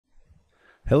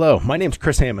Hello, my name is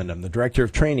Chris Hammond. I'm the Director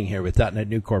of Training here with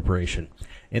DotNetNuke Corporation.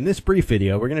 In this brief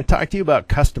video, we're going to talk to you about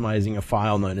customizing a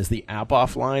file known as the app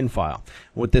offline file.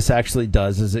 What this actually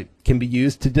does is it can be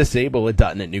used to disable a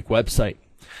DotNetNuke website.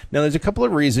 Now, there's a couple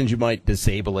of reasons you might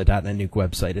disable a DotNetNuke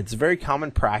website. It's a very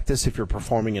common practice if you're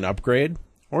performing an upgrade,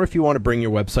 or if you want to bring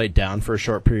your website down for a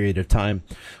short period of time,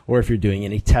 or if you're doing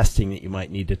any testing that you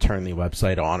might need to turn the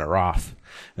website on or off.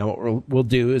 Now what we'll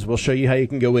do is we'll show you how you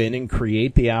can go in and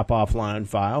create the app offline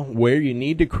file, where you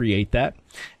need to create that,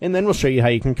 and then we'll show you how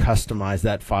you can customize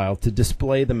that file to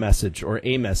display the message or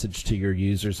a message to your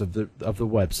users of the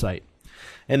website.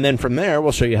 And then from there,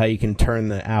 we'll show you how you can turn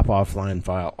the app offline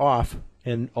file off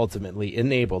and ultimately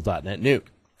enable DotNetNuke.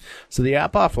 So the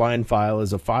app offline file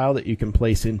is a file that you can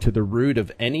place into the root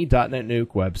of any DotNetNuke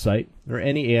website or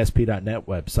any ASP.NET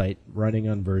website running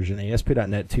on version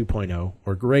ASP.NET 2.0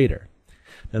 or greater.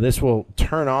 Now this will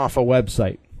turn off a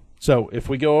website. So if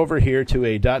we go over here to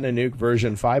a DotNetNuke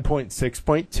version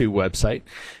 5.6.2 website,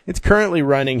 it's currently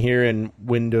running here in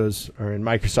Windows or in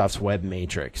Microsoft's Web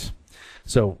Matrix.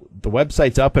 So the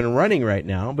website's up and running right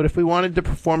now, but if we wanted to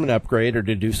perform an upgrade or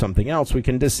to do something else, we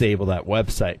can disable that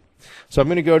website. So I'm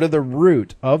going to go to the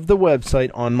root of the website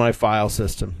on my file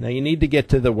system. Now you need to get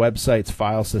to the website's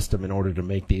file system in order to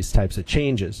make these types of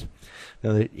changes.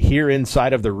 Now here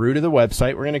inside of the root of the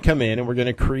website, we're going to come in and we're going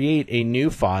to create a new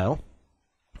file.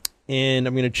 And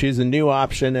I'm going to choose a new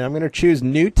option, and I'm going to choose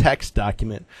new text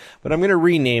document, but I'm going to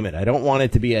rename it. I don't want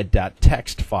it to be a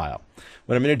 .text file.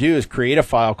 What I'm going to do is create a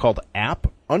file called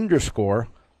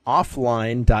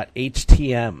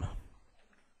app_offline.htm.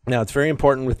 Now, it's very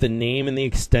important with the name and the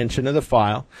extension of the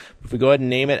file. If we go ahead and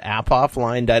name it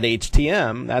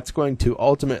appoffline.htm, that's going to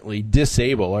ultimately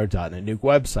disable our DotNetNuke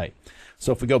website.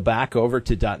 So if we go back over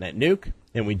to DotNetNuke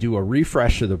and we do a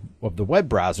refresh of the web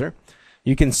browser,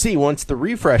 you can see once the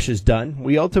refresh is done,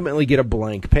 we ultimately get a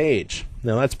blank page.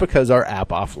 Now, that's because our app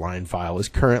offline file is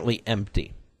currently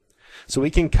empty. So we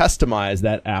can customize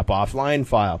that app offline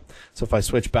file. So if I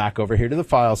switch back over here to the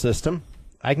file system,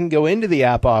 I can go into the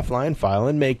app offline file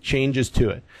and make changes to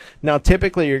it. Now,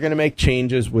 typically, you're going to make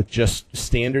changes with just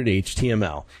standard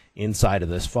HTML inside of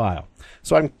this file.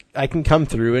 So I can come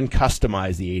through and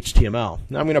customize the HTML.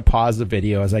 Now, I'm going to pause the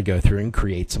video as I go through and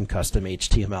create some custom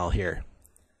HTML here.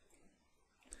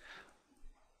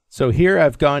 So here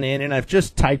I've gone in and I've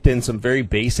just typed in some very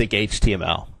basic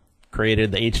HTML.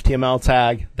 Created the HTML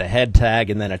tag, the head tag,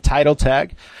 and then a title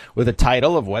tag with a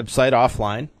title of website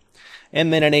offline.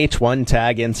 And then an H1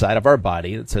 tag inside of our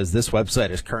body that says this website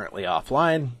is currently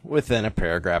offline, with then a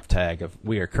paragraph tag of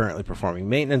we are currently performing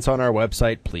maintenance on our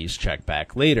website, please check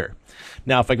back later.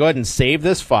 Now if I go ahead and save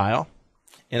this file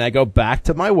and I go back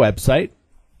to my website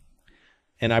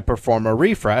and I perform a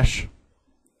refresh,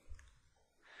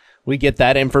 we get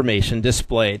that information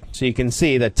displayed. So you can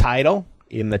see the title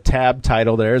in the tab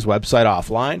title there is website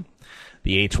offline.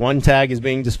 The H1 tag is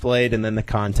being displayed, and then the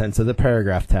contents of the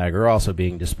paragraph tag are also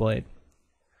being displayed.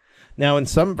 Now, in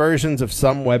some versions of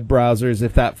some web browsers,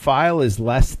 if that file is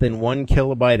less than 1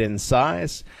 kilobyte in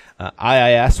size,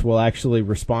 IIS will actually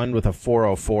respond with a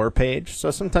 404 page.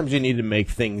 So sometimes you need to make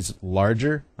things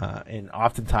larger, and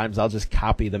oftentimes I'll just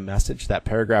copy the message, that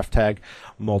paragraph tag,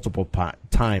 multiple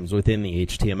times within the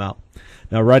HTML.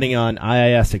 Now, running on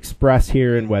IIS Express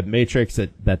here in Web Matrix,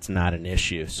 that's not an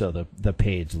issue, so the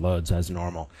page loads as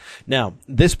normal. Now,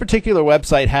 this particular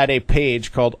website had a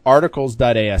page called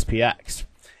articles.aspx.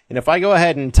 And if I go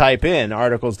ahead and type in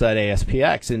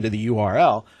articles.aspx into the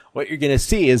URL, what you're going to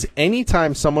see is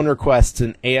anytime someone requests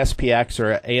an ASPX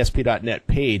or ASP.NET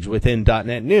page within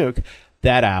DotNetNuke,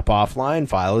 that app offline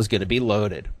file is going to be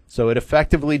loaded. So it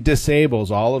effectively disables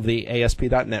all of the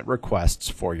ASP.NET requests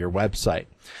for your website.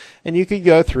 And you could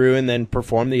go through and then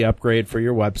perform the upgrade for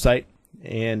your website.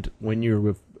 And when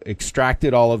you've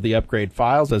extracted all of the upgrade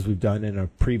files, as we've done in a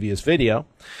previous video,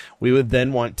 we would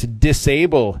then want to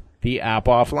disable the app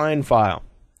offline file.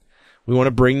 We want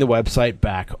to bring the website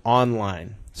back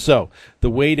online. So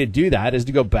the way to do that is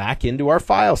to go back into our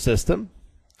file system,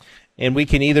 and we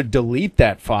can either delete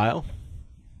that file,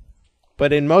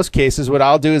 but in most cases what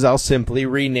I'll do is I'll simply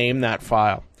rename that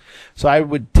file. So I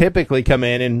would typically come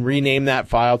in and rename that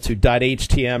file to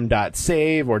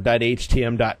 .htm.save or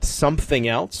 .htm.something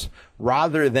else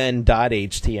rather than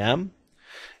 .htm.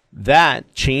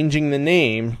 That, changing the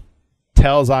name,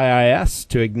 tells IIS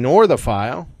to ignore the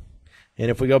file,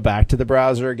 and if we go back to the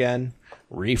browser again,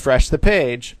 refresh the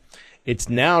page, it's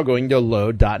now going to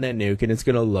load DotNetNuke and it's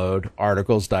going to load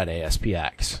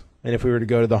articles.aspx. And if we were to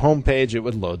go to the home page, it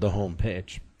would load the home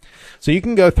page. So you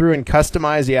can go through and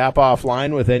customize the app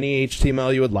offline with any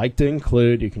HTML you would like to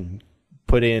include. You can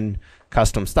put in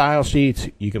custom style sheets.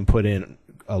 You can put in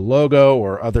a logo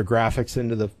or other graphics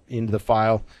into the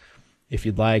file if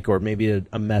you'd like, or maybe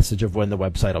a message of when the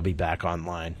website will be back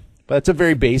online. But it's a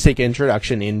very basic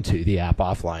introduction into the app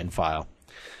offline file.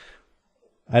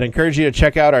 I'd encourage you to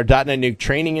check out our DotNetNuke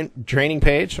training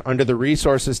page under the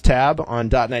Resources tab on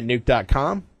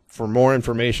DotNetNuke.com for more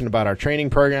information about our training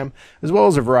program, as well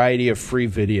as a variety of free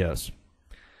videos.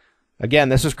 Again,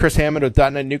 this is Chris Hammond with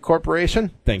DotNetNuke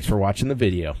Corporation. Thanks for watching the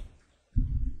video.